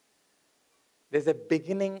 There's a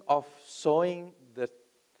beginning of sowing the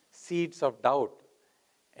seeds of doubt.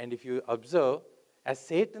 And if you observe, as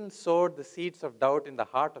Satan sowed the seeds of doubt in the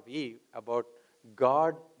heart of Eve about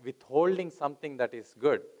God withholding something that is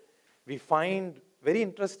good, we find, very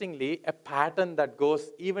interestingly, a pattern that goes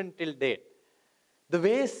even till date. The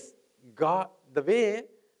way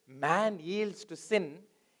man yields to sin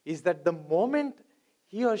is that the moment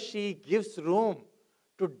he or she gives room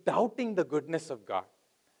to doubting the goodness of God,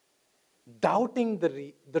 doubting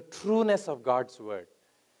the trueness of God's word,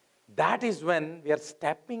 that is when we are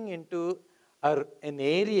stepping into an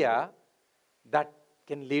area that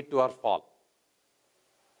can lead to our fall.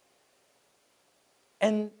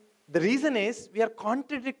 And the reason is we are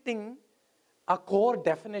contradicting a core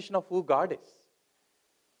definition of who God is.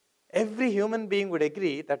 Every human being would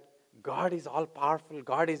agree that God is all-powerful,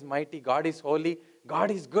 God is mighty, God is holy, God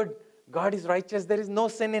is good, God is righteous, there is no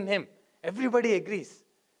sin in him. Everybody agrees.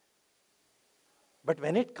 But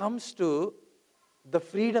when it comes to the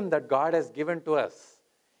freedom that God has given to us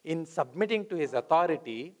in submitting to his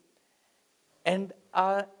authority, and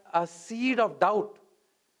a seed of doubt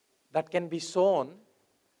that can be sown,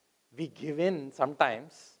 we give in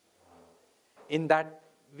sometimes, in that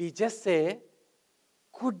we just say,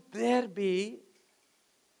 could there be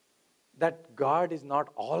that God is not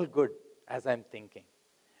all good as I'm thinking?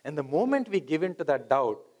 And the moment we give in to that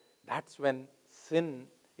doubt, that's when sin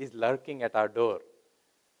is lurking at our door.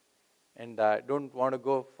 And I don't want to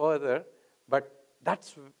go further, but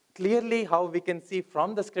that's clearly how we can see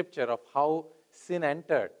from the scripture of how sin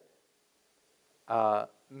entered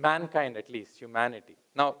mankind, at least humanity.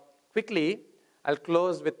 Now, quickly, I'll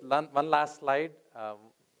close with one last slide,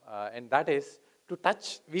 and that is to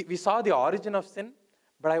touch, we saw the origin of sin,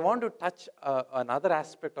 but I want to touch another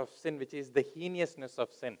aspect of sin, which is the heinousness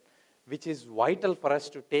of sin, which is vital for us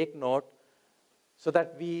to take note so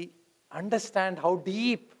that we understand how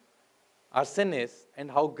deep our sin is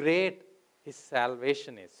and how great his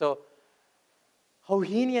salvation is. So, how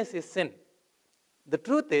heinous is sin? The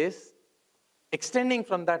truth is, extending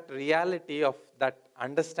from that reality of that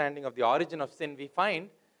understanding of the origin of sin, we find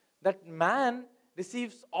that man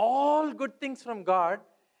receives all good things from God,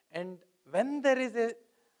 and when there is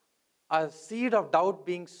a seed of doubt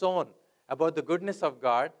being sown about the goodness of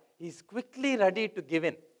God, he's quickly ready to give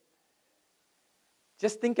in.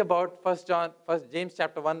 Just think about 1 James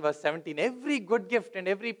chapter 1 verse 17. Every good gift and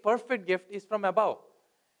every perfect gift is from above,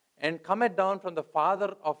 and cometh down from the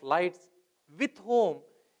Father of lights, with whom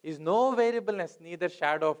is no variableness, neither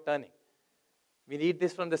shadow of turning. We need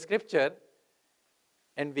this from the scripture,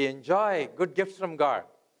 and we enjoy good gifts from God,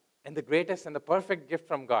 and the greatest and the perfect gift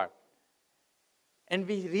from God. And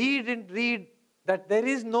we read that there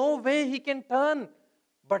is no way he can turn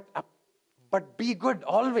but be good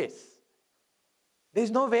always. There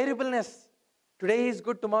is no variableness. Today is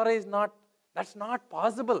good, tomorrow is not. That's not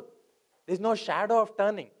possible. There is no shadow of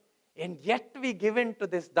turning. And yet we give in to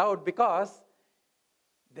this doubt because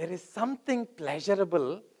there is something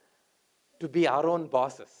pleasurable to be our own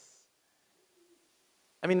bosses.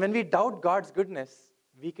 I mean, when we doubt God's goodness,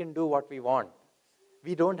 we can do what we want.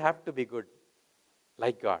 We don't have to be good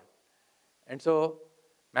like God. And so,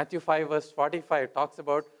 Matthew 5 verse 45 talks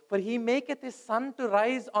about, "For he maketh his sun to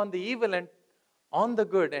rise on the evil and on the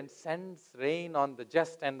good, and sends rain on the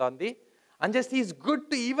just and on the unjust." He is good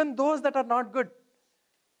to even those that are not good.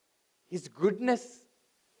 His goodness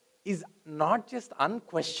is not just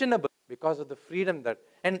unquestionable because of the freedom that,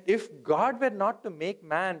 and if God were not to make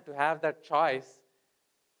man to have that choice,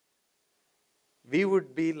 we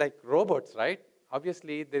would be like robots, right?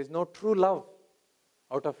 Obviously, there is no true love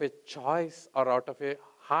out of a choice or out of a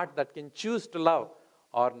heart that can choose to love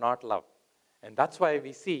or not love. And that's why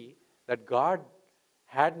we see that God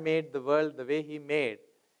had made the world the way He made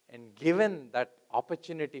and given that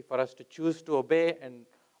opportunity for us to choose to obey and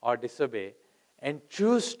or disobey and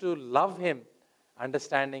choose to love Him,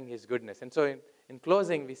 understanding His goodness. And so in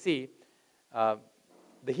closing, we see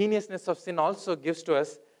the heinousness of sin also gives to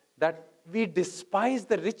us that we despise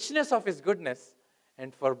the richness of His goodness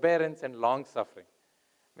and forbearance and long-suffering.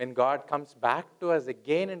 When God comes back to us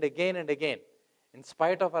again and again and again, in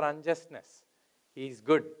spite of our unjustness, He is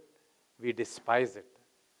good. We despise it.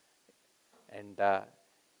 And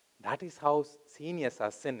that is how heinous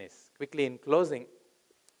our sin is. Quickly in closing,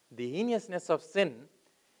 the heinousness of sin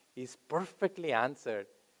is perfectly answered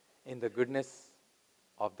in the goodness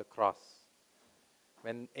of the cross.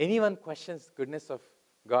 When anyone questions the goodness of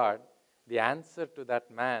God, the answer to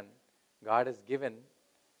that man, God has given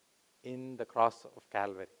in the cross of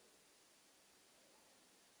Calvary.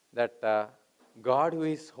 That God, who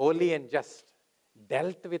is holy and just,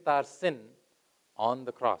 dealt with our sin on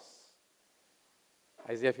the cross.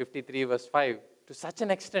 Isaiah 53 verse 5, to such an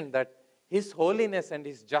extent that His holiness and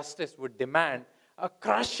His justice would demand a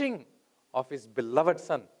crushing of His beloved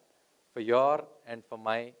Son for your and for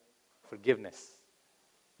my forgiveness.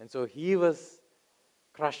 And so He was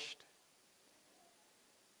crushed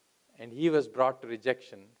and He was brought to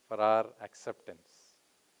rejection for our acceptance.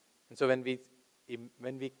 And so when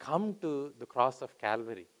we come to the cross of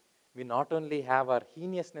Calvary, we not only have our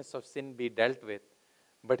heinousness of sin be dealt with,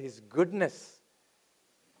 but His goodness.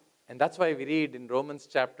 And that's why we read in Romans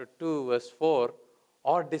chapter 2 verse 4,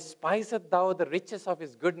 "Or despiseth thou the riches of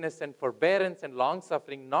His goodness and forbearance and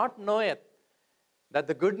long-suffering, not knoweth that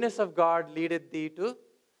the goodness of God leadeth thee to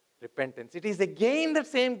repentance." It is again the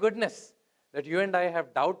same goodness that you and I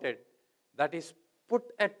have doubted that is put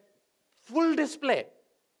at full display,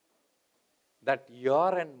 that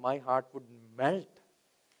your and my heart would melt,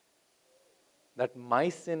 that my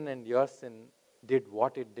sin and your sin did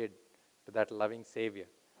what it did to that loving Savior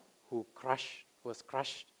who was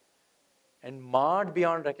crushed and marred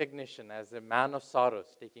beyond recognition as a man of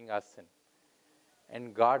sorrows, taking our sin.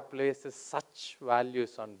 And God places such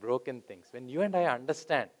values on broken things. When you and I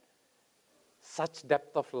understand such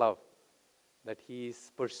depth of love, that He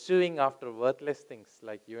is pursuing after worthless things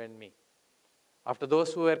like you and me, after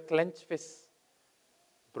those who were clenched fists,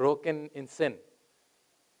 broken in sin.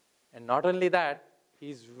 And not only that,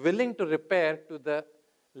 He is willing to repair to the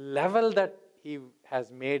level that He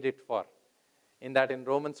has made it for. In that in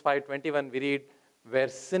Romans 5:21 we read, "Where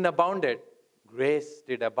sin abounded, grace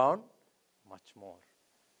did abound much more."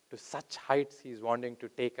 To such heights He is wanting to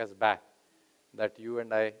take us back, that you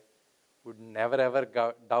and I would never ever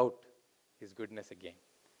doubt His goodness again.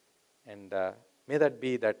 And may that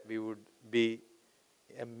be that we would be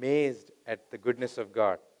amazed at the goodness of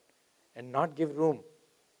God and not give room,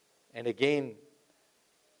 and again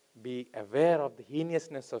be aware of the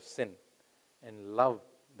heinousness of sin and love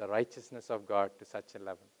the righteousness of God to such a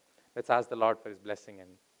level. Let's ask the Lord for His blessing.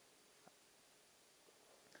 And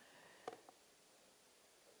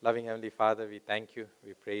loving Heavenly Father, we thank You,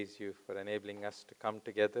 we praise You for enabling us to come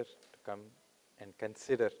together, to come and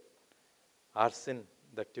consider our sin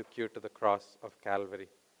that took You to the cross of Calvary,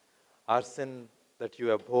 our sin that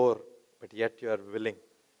You abhor, but yet You are willing,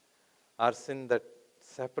 our sin that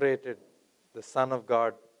separated the Son of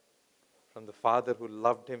God from the Father who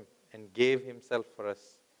loved Him and gave Himself for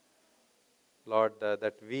us. Lord,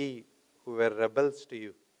 that we who were rebels to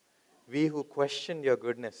You, we who questioned Your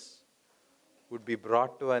goodness, would be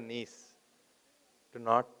brought to our knees to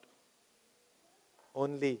not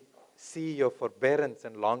only see Your forbearance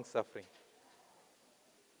and long-suffering,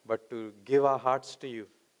 but to give our hearts to You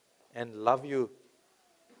and love You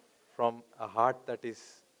from a heart that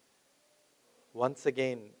is once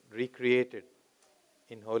again recreated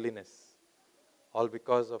in holiness, all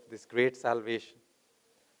because of this great salvation.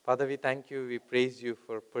 Father, we thank you, we praise you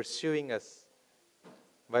for pursuing us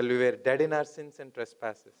while we were dead in our sins and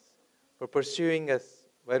trespasses, for pursuing us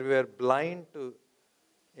where we were blind to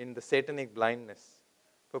in the satanic blindness,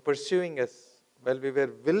 for pursuing us while we were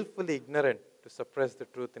willfully ignorant to suppress the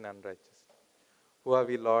truth in unrighteousness. Who are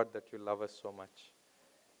we, Lord, that you love us so much?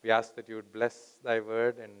 We ask that you would bless thy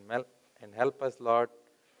word and help us, Lord,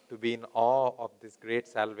 to be in awe of this great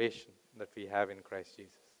salvation that we have in Christ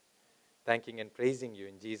Jesus. Thanking and praising you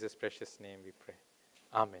in Jesus' precious name we pray.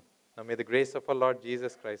 Amen. Now may the grace of our Lord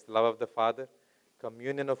Jesus Christ, love of the Father,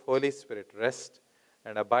 communion of Holy Spirit rest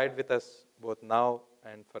and abide with us both now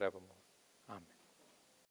and forevermore.